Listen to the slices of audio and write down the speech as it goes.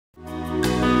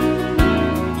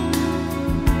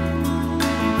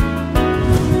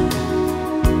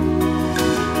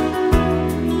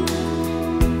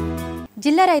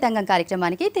జిల్లా రైతాంగం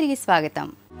కార్యక్రమానికి తిరిగి స్వాగతం.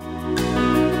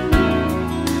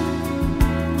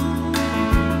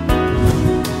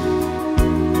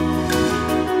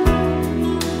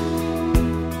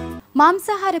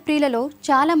 మాంసాహార ప్రియులలో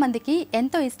చాలా మందికి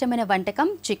ఎంతో ఇష్టమైన వంటకం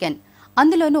చికెన్.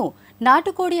 అందులోనూ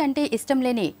నాటుకోడి అంటే ఇష్టం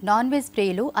లేని నాన్ వెజ్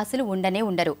ప్రియులు అసలు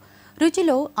ఉండరు.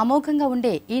 రుచిలో అమోఘంగా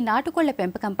ఉండే ఈ నాటుకోళ్ల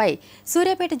పెంపకంపై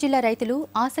సూర్యాపేట జిల్లా రైతులు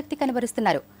ఆసక్తి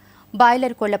కనబరుస్తున్నారు.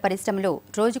 బాయిలర్ కోళ్ల పరిశ్రమలో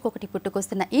రోజుకొకటి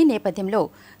పుట్టుకొస్తున్న ఈ నేపథ్యంలో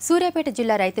సూర్యాపేట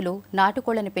జిల్లా రైతులు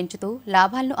నాటుకోళ్లను పెంచుతూ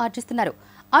లాభాలను ఆర్జిస్తున్నారు.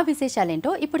 ఆ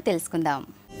విశేషాలేంటో ఇప్పుడు తెలుసుకుందాం.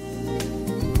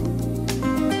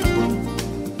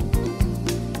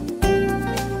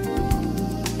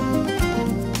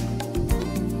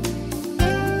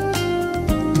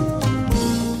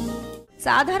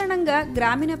 సాధారణంగా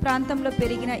గ్రామీణ ప్రాంతంలో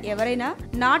పెరిగిన ఎవరైనా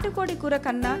నాటుకోడి కూర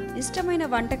కన్నా ఇష్టమైన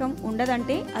వంటకం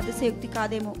ఉండదంటే అతిశయోక్తి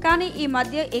కాదేమో. కానీ ఈ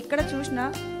మధ్య ఎక్కడ చూసినా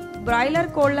బ్రాయిలర్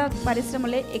కోళ్ల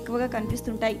పరిశ్రమలే ఎక్కువగా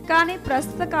కనిపిస్తుంటాయి. కానీ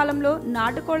ప్రస్తుత కాలంలో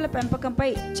నాటుకోళ్ల పెంపకంపై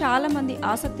చాలా మంది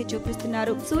ఆసక్తి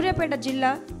చూపిస్తున్నారు. సూర్యాపేట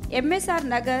జిల్లా ఎంఎస్ఆర్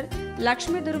నగర్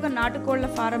లక్ష్మీదుర్గ నాటుకోళ్ల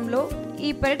ఫారంలో ఈ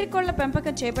పెరటికోళ్ల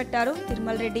పెంపకం చేపట్టారు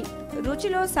తిరుమల్ రెడ్డి.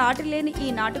 రుచిలో సాటి లేని ఈ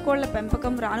నాటుకోళ్ల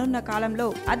పెంపకం రానున్న కాలంలో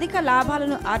అధిక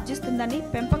లాభాలను ఆర్జిస్తుందని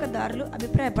పెంపకదారులు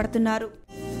అభిప్రాయపడుతున్నారు.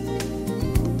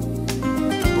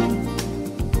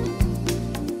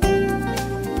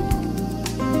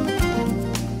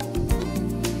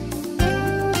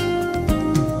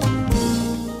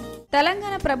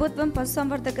 తెలంగాణ ప్రభుత్వం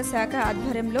పశుసంవర్ధక శాఖ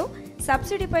ఆధ్వర్యంలో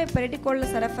సబ్సిడీపై పెరటికోళ్ల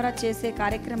సరఫరా చేసే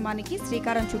కార్యక్రమానికి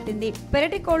శ్రీకారం చుట్టింది.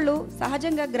 పెరటికోళ్లు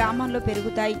సహజంగా గ్రామాల్లో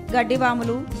పెరుగుతాయి.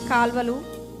 గడ్డివాములు, కాల్వలు,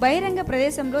 బహిరంగ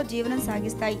ప్రదేశంలో జీవనం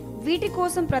సాగిస్తాయి. వీటి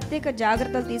కోసం ప్రత్యేక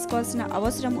జాగ్రత్తలు తీసుకోవాల్సిన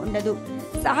అవసరం ఉండదు.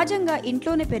 సహజంగా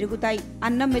ఇంట్లోనే పెరుగుతాయి.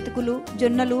 అన్నం మెతుకులు,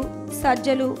 జొన్నలు,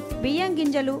 సజ్జలు, బియ్యం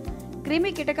గింజలు, క్రిమి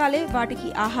కీటకాలే వాటికి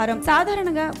ఆహారం.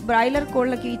 సాధారణంగా బ్రాయిలర్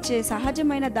కోళ్లకి ఇచ్చే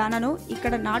సహజమైన దానాను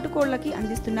ఇక్కడ నాటుకోళ్లకి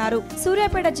అందిస్తున్నారు.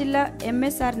 సూర్యాపేట జిల్లా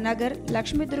ఎంఎస్ఆర్ నగర్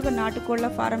లక్ష్మీదుర్గ నాటుకోళ్ల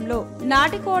ఫారంలో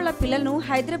నాటుకోళ్ల పిల్లలను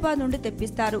హైదరాబాద్ నుండి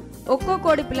తెప్పిస్తారు. ఒక్కో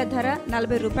కోడి పిల్ల ధర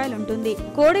 40 రూపాయలు ఉంటుంది.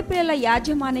 కోడి పిల్లల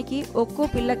యాజమానికి ఒక్కో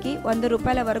పిల్లకి 100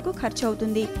 రూపాయల వరకు ఖర్చు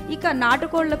అవుతుంది. ఇక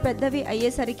నాటుకోళ్ల పెద్దవి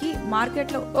అయ్యేసరికి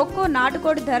మార్కెట్లో ఒక్కో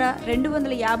నాటుకోడి ధర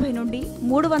 250 నుండి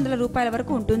 300 రూపాయల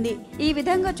వరకు ఉంటుంది. ఈ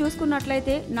విధంగా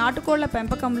చూసుకున్నట్లయితే నాటుకోళ్ల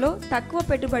పెంపకంలో తక్కువ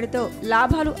పెట్టుబడితో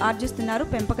లాభాలు ఆర్జిస్తున్నారు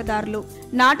పెంపకదారులు.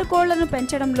 నాటుకోళ్లను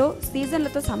పెంచడంలో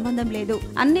సీజన్లతో సంబంధం లేదు.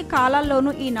 అన్ని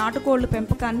కాలాల్లోనూ ఈ నాటుకోళ్ల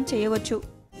పెంపకాన్ని చేయవచ్చు.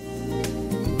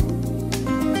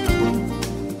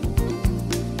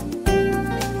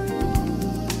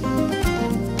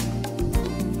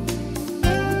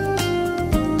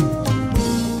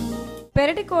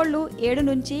 పెరటికోళ్లు 7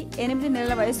 నుంచి 8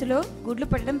 నెలల వయసులో గుడ్లు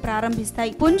పెట్టడం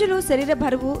ప్రారంభిస్తాయి. పుంజులు శరీర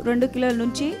బరువు 2 కిలోల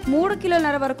నుంచి 3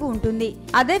 కిలోల వరకు ఉంటుంది.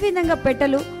 అదేవిధంగా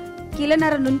పెట్టలు 1.5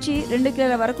 కిలోల నుంచి 2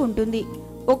 కిలోల వరకు ఉంటుంది.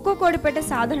 ఒక్కో కోడి పెట్ట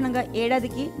సాధారణంగా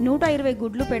ఏడాదికి 120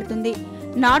 గుడ్లు పెడుతుంది.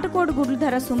 నాటుకోడి గుడ్లు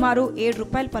ధర సుమారు 7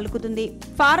 రూపాయలు పలుకుతుంది.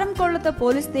 ఫారం కోళ్లతో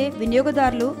పోలిస్తే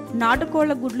వినియోగదారులు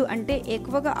నాటుకోళ్ల గుడ్లు అంటే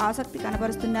ఎక్కువగా ఆసక్తి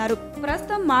కనబరుస్తున్నారు.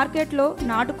 ప్రస్తుతం మార్కెట్లో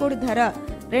నాటుకోడి ధర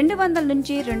 200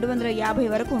 నుంచి 250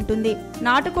 వరకు ఉంటుంది.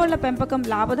 నాటుకోళ్ల పెంపకం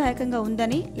లాభదాయకంగా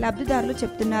ఉందని లబ్ధిదారులు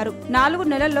చెప్తున్నారు. 4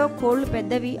 నెలల్లో కోళ్లు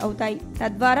పెద్దవి అవుతాయి.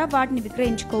 తద్వారా వాటిని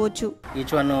విక్రయించుకోవచ్చు.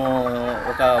 ఈచ్ వన్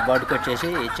ఒక బర్డ్కి వచ్చేసి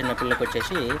చిన్న పిల్లకి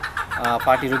వచ్చేసి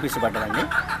 40 రూపీస్ పడ్డదండి.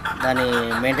 దాని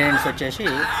మెయింటెనెన్స్ వచ్చేసి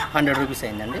 100 రూపీస్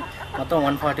అయిందండి. మొత్తం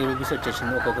 140 రూపీస్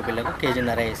వచ్చేసింది ఒక్కొక్క పిల్లకు.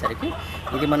 కేజీన్నర అయ్యేసరికి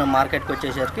ఇది మనం మార్కెట్కి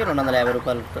వచ్చేసరికి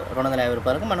 250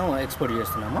 రూపాయలకు మనం ఎక్స్పోర్ట్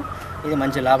చేస్తున్నాము. ఇది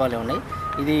మంచి లాభాలే ఉన్నాయి.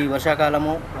 ఇది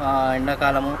వర్షాకాలము,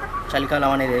 ఎండాకాలము,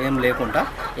 చలికాలం అనేది ఏం లేకుండా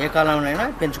ఏ కాలంలోనైనా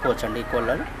పెంచుకోవచ్చు అండి ఈ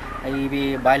కోళ్ళను. ఇవి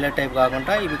బాయిలర్ టైప్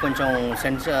కాకుండా ఇవి కొంచెం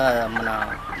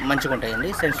మంచిగా ఉంటాయండి.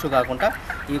 సెన్సిటివ్ కాకుండా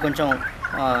ఇవి కొంచెం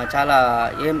చాలా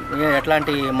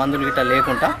ఎట్లాంటి మందులు గిట్ట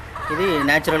లేకుండా ఇది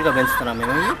న్యాచురల్గా పెంచుతున్నాం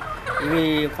మేము. ఇవి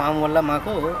ఫామ్ వల్ల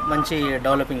మాకు మంచి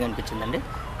డెవలపింగ్ అనిపించిందండి.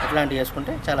 ఇట్లాంటివి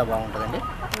చేసుకుంటే చాలా బాగుంటుందండి.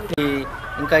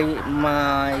 ఇంకా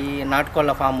ఈ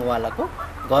నాటుకోళ్ల ఫామ్ వాళ్ళకు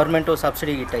గవర్నమెంట్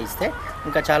సబ్సిడీ గిట్ట ఇస్తే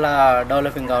ఇంకా చాలా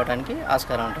డెవలపింగ్ కావడానికి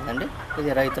ఆస్కారం ఉంటుందండి. ఇది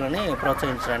రైతులని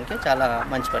ప్రోత్సహించడానికి చాలా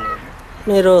మంచి పని.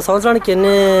 మీరు సంవత్సరానికి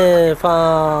ఎన్ని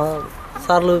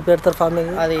సార్లు పెడతారు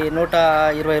ఫార్మింగ్? అది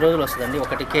 120 రోజులు వస్తుందండి.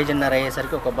 ఒకటి కేజీన్నర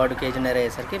అయ్యేసరికి, ఒక బర్డ్ కేజీన్నర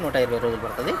అయ్యేసరికి 120 రోజులు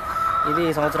పడుతుంది. ఇది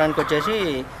సంవత్సరానికి వచ్చేసి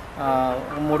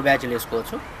 3 బ్యాచ్లు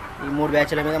వేసుకోవచ్చు. ఈ 3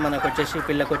 బ్యాచ్ల మీద మనకు వచ్చేసి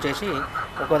పిల్లకు వచ్చేసి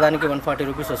ఒక్కోదానికి 140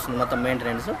 రూపీస్ వస్తుంది. మొత్తం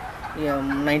మెయింటెనెన్స్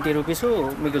 90 రూపీస్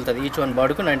మిగులుతుంది. ఈచ్ వన్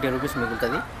బర్డ్కు 90 రూపీస్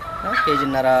మిగులుతుంది.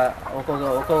 కేజీన్నర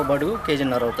ఒక్కొక్క బర్డ్కు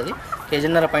కేజీన్నర అవుతుంది.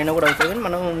 కేజీన్నర పైన కూడా అవుతుంది. కానీ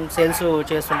మనం సేల్స్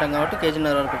చేస్తుంటాం కాబట్టి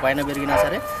కేజీన్నర వరకు పైన పెరిగినా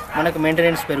సరే మనకు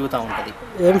మెయింటెనెన్స్ పెరుగుతూ ఉంటుంది.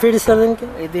 ఏం ఫీడ్ ఇస్తారు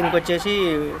దీనికి వచ్చేసి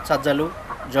సజ్జలు,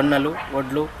 జొన్నలు,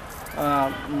 వడ్లు,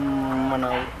 మన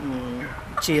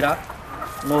చీర,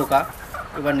 నూక,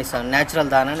 ఇవన్నీ ఇస్తాం,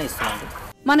 న్యాచురల్ దానాన్ని ఇస్తున్నాం.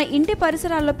 మన ఇంటి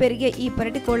పరిసరాల్లో పెరిగే ఈ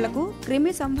పెరటి కోళ్లకు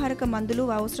క్రిమి సంహారక మందులు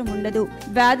అవసరం ఉండదు.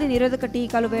 వ్యాధి నిరోధక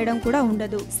టీకాలు వేయడం కూడా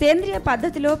ఉండదు. సేంద్రియ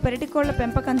పద్ధతిలో పెరటి కోళ్ల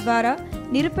పెంపకం ద్వారా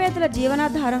నిరుపేదల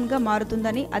జీవనాధారంగా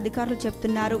మారుతుందని అధికారులు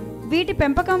చెప్తున్నారు. వీటి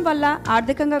పెంపకం వల్ల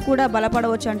ఆర్థికంగా కూడా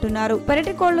బలపడవచ్చు అంటున్నారు.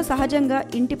 పెరటి కోళ్లు సహజంగా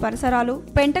ఇంటి పరిసరాలు,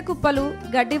 పెంట కుప్పలు,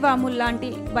 గడ్డివాములు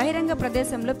లాంటి బహిరంగ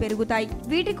ప్రదేశంలో పెరుగుతాయి.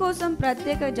 వీటి కోసం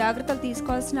ప్రత్యేక జాగ్రత్తలు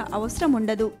తీసుకోవాల్సిన అవసరం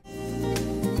ఉండదు.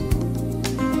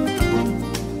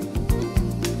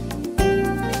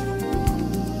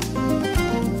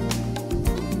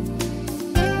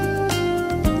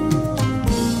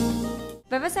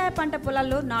 వ్యవసాయ పంట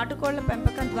పొలాల్లో నాటుకోళ్ల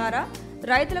పెంపకం ద్వారా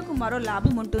రైతులకు మరో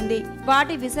లాభం ఉంటుంది.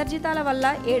 వాటి విసర్జితాల వల్ల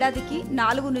ఏడాదికి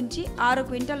 4 నుంచి 6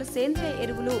 క్వింటాల సేంద్రియ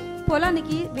ఎరువులు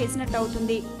పొలానికి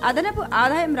వేసినట్టవుతుంది. అదనపు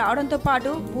ఆదాయం రావడంతో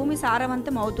పాటు భూమి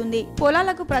సారవంతం అవుతుంది.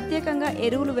 పొలాలకు ప్రత్యేకంగా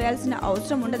ఎరువులు వేయాల్సిన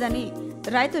అవసరం ఉండదని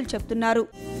రైతులు చెప్తున్నారు.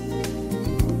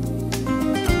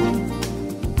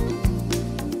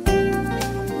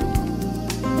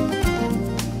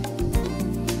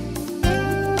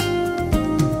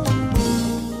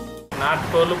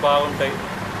 నాటుకోళ్ళు బాగుంటాయి.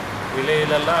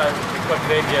 విలేజ్లలో ఎక్కువ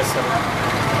ట్రేడ్ చేస్తారు.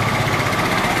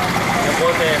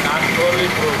 లేకపోతే నాటుకోళ్ళు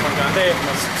ఇప్పుడు కొంచెం అంటే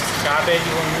షార్టేజ్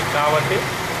ఉంది కాబట్టి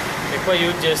ఎక్కువ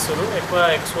యూజ్ చేస్తారు. ఎక్కువ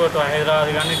ఎక్స్పోర్ట్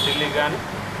హైదరాబాద్ కానీ, ఢిల్లీ కానీ,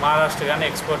 మహారాష్ట్ర కానీ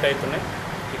ఎక్స్పోర్ట్ అవుతున్నాయి.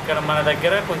 ఇక్కడ మన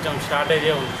దగ్గర కొంచెం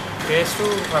షార్టేజే ఉంది. టేస్ట్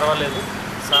పర్వాలేదు.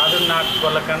 సాధారణ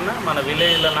నాటుకోళ్ళ కన్నా మన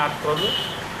విలేజ్లో నాటుకోళ్ళు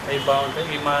అవి బాగుంటాయి.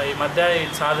 ఈ మధ్య ఈ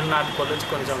సాధారణ నాటుకోళ్ళు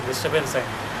కొంచెం డిస్టర్బెన్స్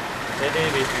అయింది. అయితే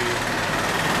వీటికి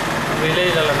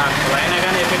విలేజ్లలో నాటుకోవాలి అయినా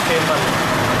కానీ ఎఫెక్ట్ ఏం పడలేదు.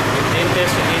 దీని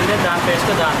టేస్ట్ దీనిదే, దాని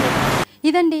టేస్ట్ దాని.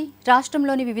 ఇదండి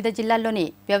రాష్ట్రంలోని వివిధ జిల్లాల్లోని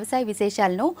వ్యవసాయ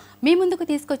విశేషాలను మీ ముందుకు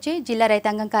తీసుకొచ్చే జిల్లా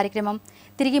రైతాంగం కార్యక్రమం.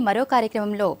 తిరిగి మరో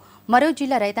కార్యక్రమంలో మరో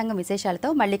జిల్లా రైతాంగం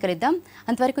విశేషాలతో మళ్ళీ కలుద్దాం.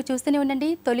 అంతవరకు చూస్తూనే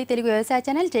ఉండండి తొలి తెలుగు వ్యవసాయ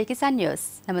ఛానల్ జై కిసాన్ న్యూస్.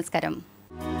 నమస్కారం.